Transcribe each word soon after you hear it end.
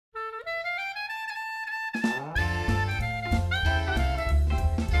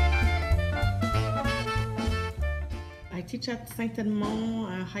teach at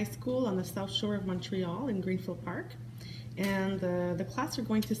Saint-Edmond High School on the South Shore of Montreal in Greenfield Park. And the class you're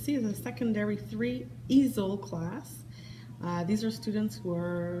going to see is a secondary 3 ESL class. These are students who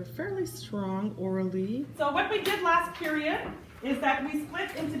are fairly strong orally. So what we did last period is that we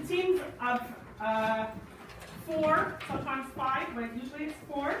split into teams of 4, sometimes 5, but usually it's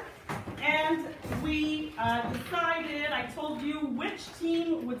 4. And we decided, I told you which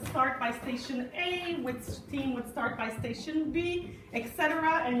team would start by station A, which team would start by station B,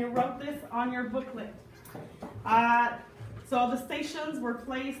 etc. And you wrote this on your booklet. So the stations were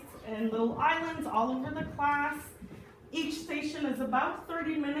placed in little islands all over the class. Each station is about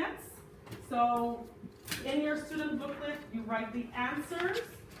 30 minutes. So in your student booklet, you write the answers.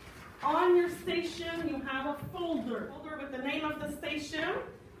 On your station, you have a folder with the name of the station.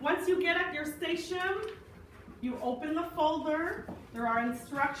 Once you get at your station, you open the folder. There are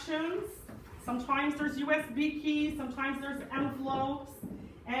instructions. Sometimes there's USB keys, sometimes there's envelopes,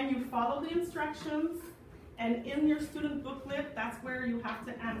 and you follow the instructions. And in your student booklet, that's where you have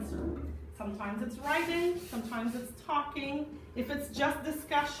to answer. Sometimes it's writing, sometimes it's talking. If it's just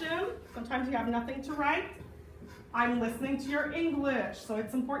discussion, sometimes you have nothing to write. I'm listening to your English, so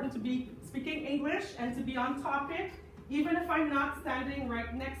it's important to be speaking English and to be on topic, even if I'm not standing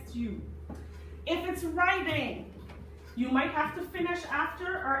right next to you. If it's writing, you might have to finish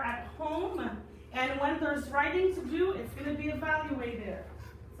after or at home, and when there's writing to do, it's going to be evaluated.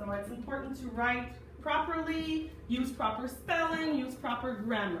 So it's important to write properly, use proper spelling, use proper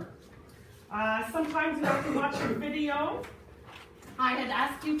grammar. Sometimes you have to watch a video. I had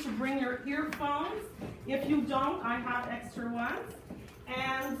asked you to bring your earphones. If you don't, I have extra ones.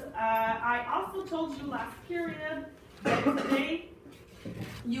 And I also told you last period that today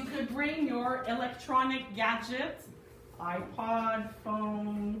you could bring your electronic gadget, iPod,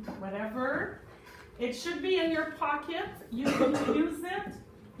 phone, whatever. It should be in your pocket. You can use it.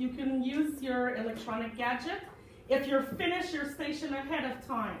 You can use your electronic gadget if you're finished your station ahead of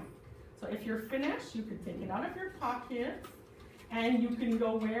time. So if you're finished, you can take it out of your pocket and you can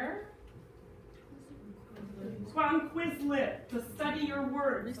go where? On Quizlet to study your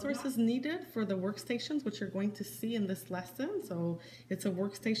words. Resources needed for the workstations, which you're going to see in this lesson. So it's a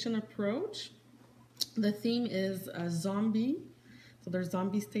workstation approach. The theme is a zombie. So there's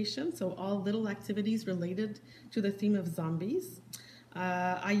zombie stations, so all little activities related to the theme of zombies.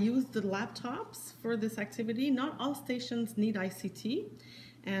 I used the laptops for this activity. Not all stations need ICT,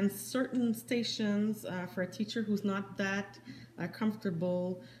 and certain stations, for a teacher who's not that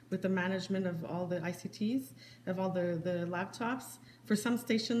comfortable with the management of all the ICTs, of all the laptops, for some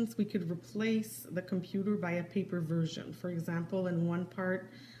stations we could replace the computer by a paper version. For example, in one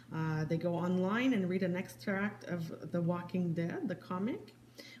part, they go online and read an extract of The Walking Dead, the comic.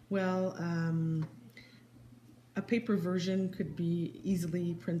 Well, a paper version could be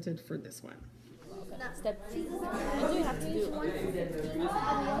easily printed for this one. Step 2. What do you have to do?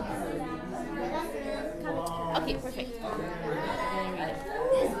 Okay, perfect.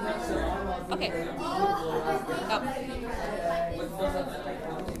 Okay.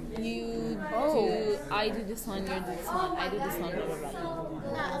 You do, I do this one, you do this one, I do this one,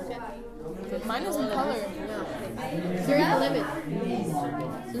 blah, blah, blah. Mine is in color. During the limit.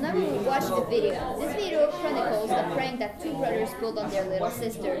 So now we will watch the video. This video chronicles the prank that 2 brothers pulled on their little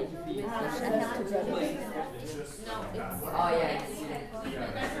sister. I have 2 brothers. Oh yeah.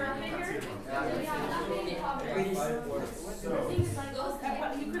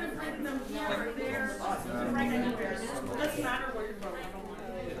 You could have written them here or there, right anywhere. It doesn't matter where you're going.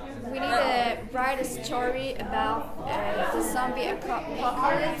 We need to write a story about the zombie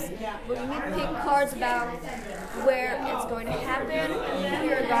apocalypse, but we need to pick cards about where it's going to happen, who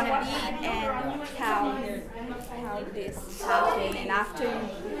you're going to be, and how this happened. And after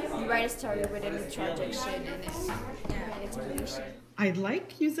you write a story with an introduction and an explanation. I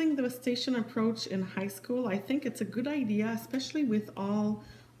like using the station approach in high school. I think it's a good idea, especially with all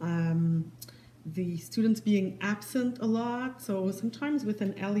the students being absent a lot. So sometimes with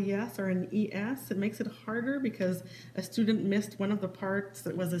an LES or an ES, it makes it harder because a student missed one of the parts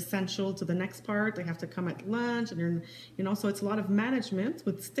that was essential to the next part. They have to come at lunch, and so it's a lot of management.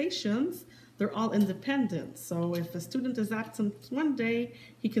 With stations, they're all independent. So if a student is absent one day,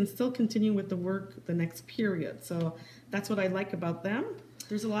 he can still continue with the work the next period. So that's what I like about them.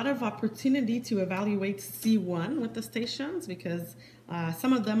 There's a lot of opportunity to evaluate C1 with the stations because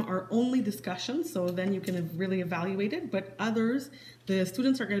some of them are only discussions, so then you can really evaluate it, but others, the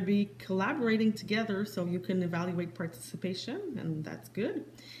students are going to be collaborating together, so you can evaluate participation, and that's good.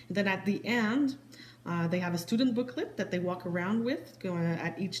 And then at the end, they have a student booklet that they walk around with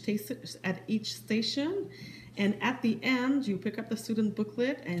at each station, And at the end, you pick up the student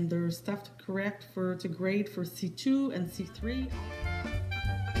booklet and there's stuff to grade for C2 and C3.